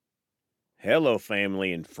Hello,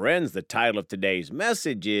 family and friends. The title of today's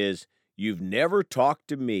message is You've Never Talked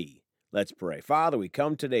to Me. Let's pray. Father, we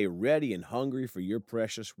come today ready and hungry for your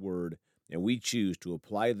precious word, and we choose to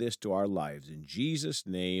apply this to our lives. In Jesus'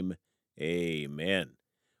 name, amen.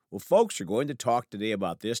 Well, folks, we're going to talk today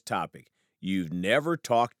about this topic. You've never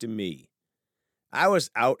talked to me. I was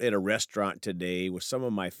out at a restaurant today with some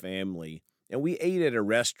of my family, and we ate at a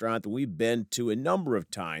restaurant that we've been to a number of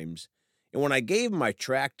times. And when I gave my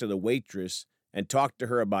tract to the waitress and talked to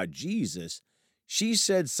her about Jesus, she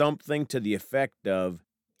said something to the effect of,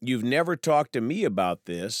 "You've never talked to me about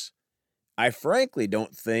this." I frankly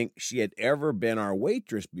don't think she had ever been our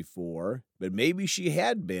waitress before, but maybe she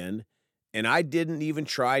had been, and I didn't even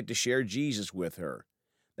try to share Jesus with her.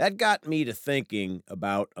 That got me to thinking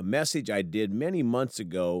about a message I did many months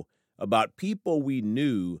ago about people we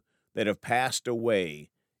knew that have passed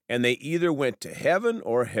away, and they either went to heaven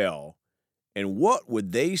or hell. And what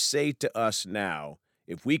would they say to us now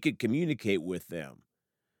if we could communicate with them?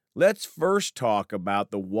 Let's first talk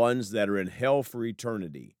about the ones that are in hell for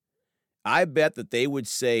eternity. I bet that they would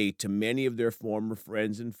say to many of their former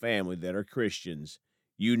friends and family that are Christians,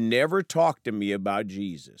 "You never talked to me about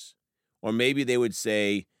Jesus." Or maybe they would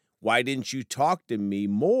say, "Why didn't you talk to me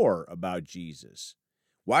more about Jesus?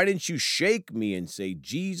 Why didn't you shake me and say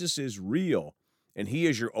Jesus is real and he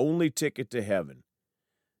is your only ticket to heaven?"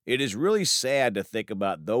 It is really sad to think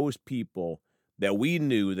about those people that we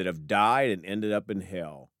knew that have died and ended up in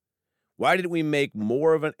hell. Why did we make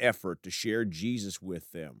more of an effort to share Jesus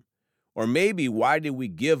with them? Or maybe why did we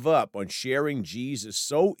give up on sharing Jesus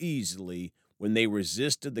so easily when they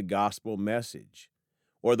resisted the gospel message?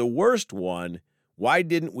 Or the worst one, why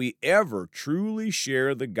didn't we ever truly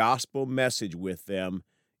share the gospel message with them,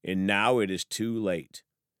 and now it is too late?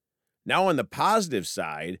 Now, on the positive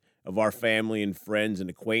side of our family and friends and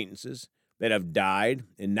acquaintances that have died,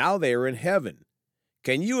 and now they are in heaven,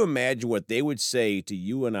 can you imagine what they would say to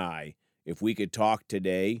you and I if we could talk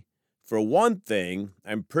today? For one thing,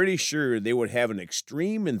 I'm pretty sure they would have an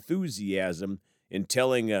extreme enthusiasm in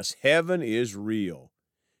telling us heaven is real.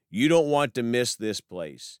 You don't want to miss this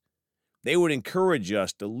place. They would encourage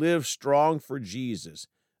us to live strong for Jesus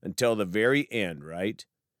until the very end, right?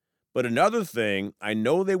 But another thing I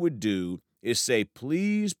know they would do is say,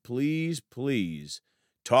 "Please, please, please,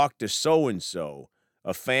 talk to so-and-so,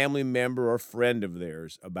 a family member or friend of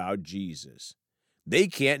theirs, about Jesus." They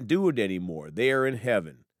can't do it anymore. They are in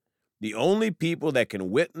heaven. The only people that can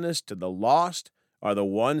witness to the lost are the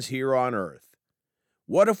ones here on earth.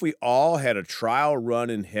 What if we all had a trial run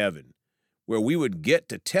in heaven where we would get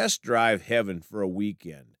to test drive heaven for a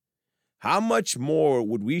weekend? How much more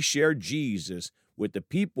would we share Jesus with the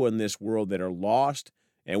people in this world that are lost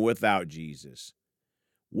and without Jesus?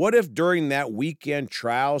 What if during that weekend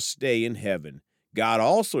trial stay in heaven, God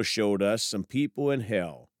also showed us some people in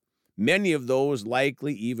hell? Many of those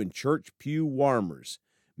likely even church pew warmers,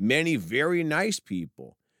 many very nice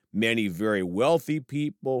people, many very wealthy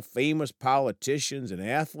people, famous politicians and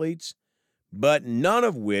athletes, but none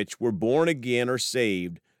of which were born again or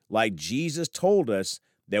saved like Jesus told us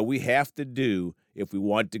that we have to do if we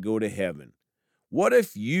want to go to heaven. What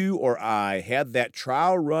if you or I had that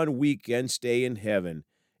trial run weekend stay in heaven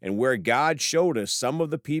and where God showed us some of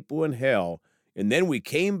the people in hell, and then we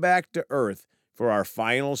came back to earth for our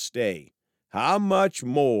final stay? How much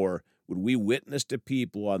more would we witness to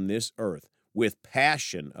people on this earth with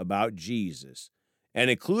passion about Jesus? And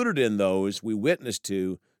included in those we witness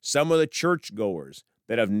to some of the churchgoers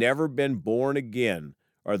that have never been born again,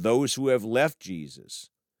 or those who have left Jesus.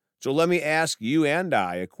 So let me ask you and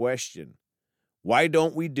I a question. Why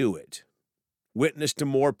don't we do it? Witness to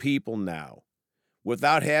more people now,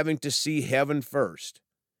 without having to see heaven first.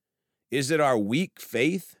 Is it our weak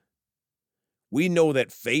faith? We know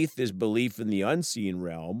that faith is belief in the unseen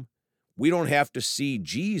realm. We don't have to see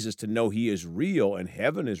Jesus to know he is real and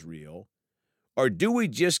heaven is real. Or do we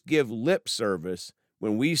just give lip service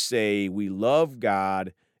when we say we love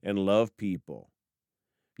God and love people?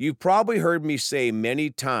 You've probably heard me say many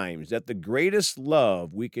times that the greatest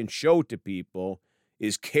love we can show to people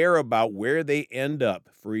is care about where they end up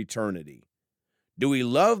for eternity. Do we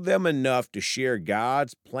love them enough to share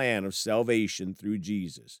God's plan of salvation through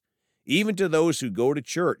Jesus, even to those who go to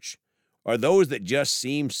church or those that just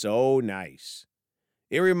seem so nice?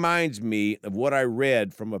 It reminds me of what I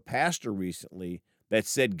read from a pastor recently that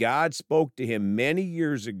said God spoke to him many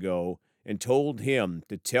years ago and told him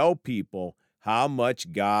to tell people how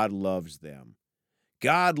much God loves them.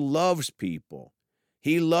 God loves people.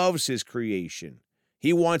 He loves his creation.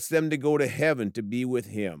 He wants them to go to heaven to be with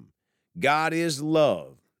him. God is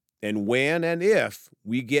love. And when and if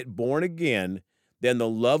we get born again, then the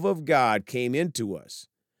love of God came into us.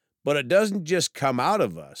 But it doesn't just come out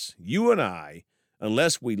of us, you and I,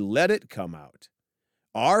 unless we let it come out.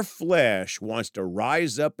 Our flesh wants to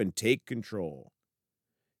rise up and take control.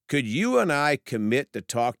 Could you and I commit to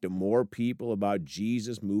talk to more people about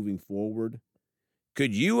Jesus moving forward?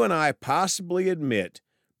 Could you and I possibly admit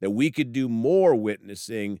that we could do more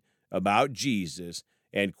witnessing about Jesus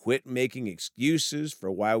and quit making excuses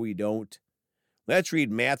for why we don't? Let's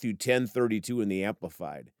read Matthew 10:32 in the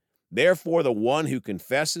Amplified. Therefore, the one who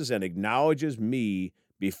confesses and acknowledges me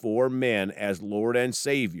before men as Lord and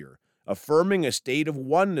Savior, affirming a state of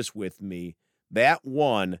oneness with me, that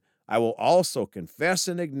one I will also confess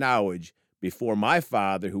and acknowledge before my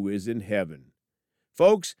Father who is in heaven.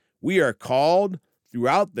 Folks, we are called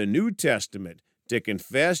throughout the New Testament to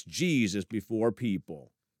confess Jesus before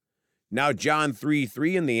people. Now, John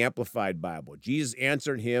 3:3 in the Amplified Bible. Jesus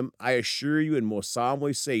answered him, I assure you and most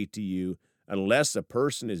solemnly say to you, unless a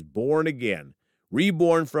person is born again,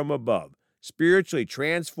 reborn from above, spiritually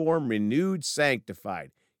transformed, renewed,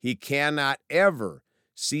 sanctified, he cannot ever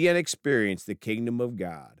see and experience the kingdom of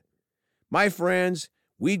God. My friends,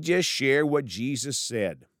 we just share what Jesus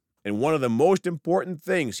said. And one of the most important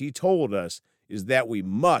things he told us is that we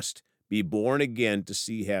must be born again to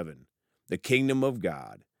see heaven, the kingdom of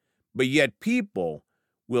God. But yet people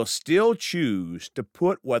will still choose to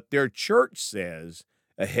put what their church says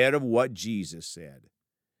ahead of what Jesus said.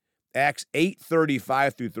 Acts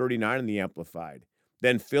 8:35 through 39 in the Amplified.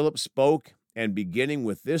 Then Philip spoke, and beginning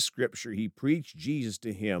with this scripture, he preached Jesus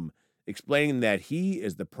to him, explaining that he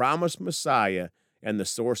is the promised Messiah and the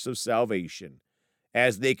source of salvation.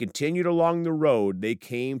 As they continued along the road, they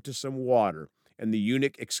came to some water, and the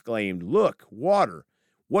eunuch exclaimed, Look, water!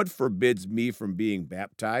 What forbids me from being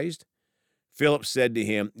baptized? Philip said to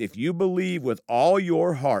him, If you believe with all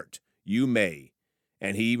your heart, you may.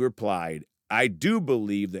 And he replied, I do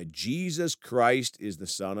believe that Jesus Christ is the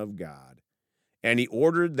Son of God. And he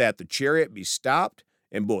ordered that the chariot be stopped,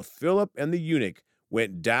 and both Philip and the eunuch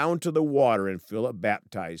went down to the water, and Philip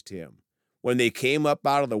baptized him. When they came up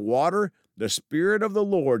out of the water, the Spirit of the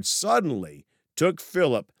Lord suddenly took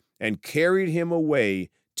Philip and carried him away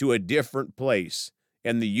to a different place.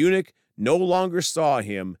 And the eunuch no longer saw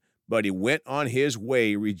him, but he went on his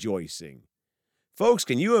way rejoicing. Folks,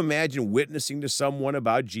 can you imagine witnessing to someone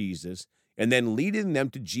about Jesus and then leading them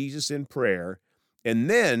to Jesus in prayer, and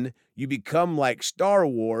then you become like Star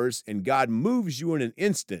Wars and God moves you in an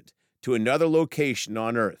instant to another location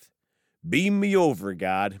on earth? Beam me over,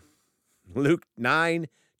 God. Luke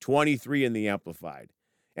 9:23 in the Amplified.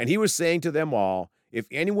 And he was saying to them all, If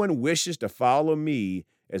anyone wishes to follow me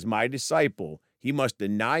as my disciple, he must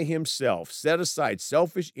deny himself, set aside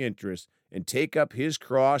selfish interests, and take up his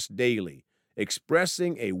cross daily,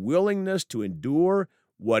 expressing a willingness to endure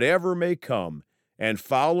whatever may come, and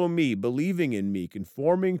follow me, believing in me,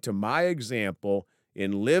 conforming to my example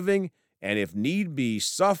in living, and if need be,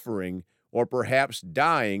 suffering, or perhaps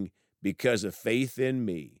dying because of faith in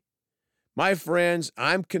me. My friends,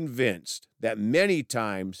 I'm convinced that many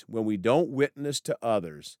times when we don't witness to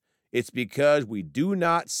others, it's because we do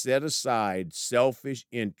not set aside selfish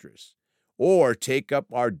interests or take up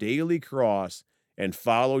our daily cross and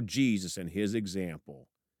follow Jesus and his example.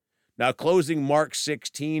 Now, closing Mark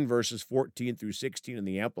 16, verses 14 through 16 in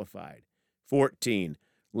the Amplified. 14.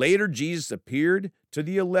 Later, Jesus appeared to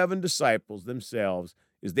the 11 disciples themselves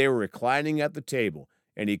as they were reclining at the table,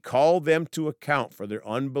 and he called them to account for their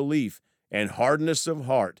unbelief and hardness of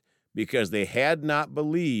heart, because they had not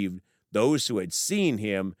believed those who had seen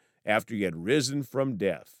him after he had risen from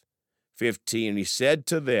death. 15. And he said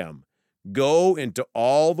to them, Go into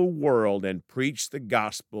all the world and preach the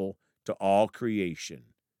gospel to all creation.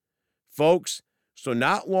 Folks, so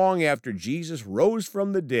not long after Jesus rose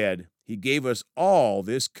from the dead, he gave us all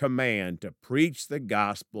this command to preach the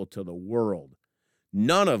gospel to the world.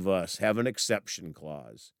 None of us have an exception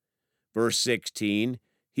clause. Verse 16,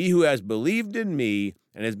 He who has believed in me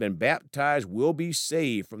and has been baptized will be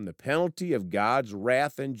saved from the penalty of God's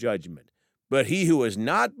wrath and judgment, but he who has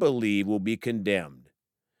not believed will be condemned.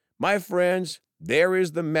 My friends, there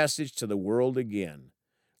is the message to the world again.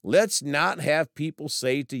 Let's not have people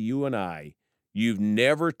say to you and I, You've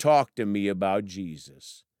never talked to me about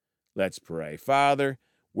Jesus. Let's pray. Father,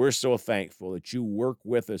 we're so thankful that you work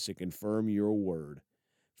with us and confirm your word.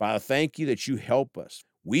 Father, thank you that you help us.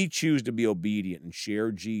 We choose to be obedient and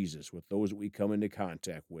share Jesus with those that we come into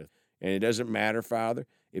contact with. And it doesn't matter, Father,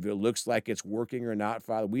 if it looks like it's working or not,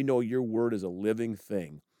 Father. We know your word is a living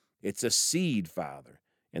thing. It's a seed, Father,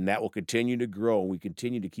 and that will continue to grow. And we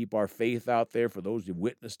continue to keep our faith out there for those we've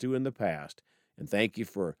witnessed to in the past. And thank you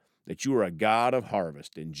for that you are a God of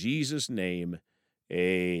harvest. In Jesus' name,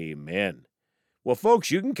 Amen. Well, folks,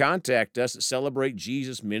 you can contact us at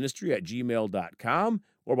celebratejesusministry@gmail.com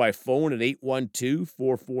or by phone at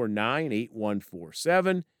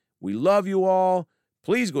 812-449-8147. We love you all.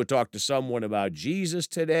 Please go talk to someone about Jesus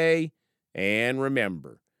today. And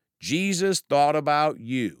remember, Jesus thought about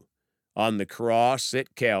you on the cross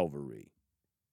at Calvary.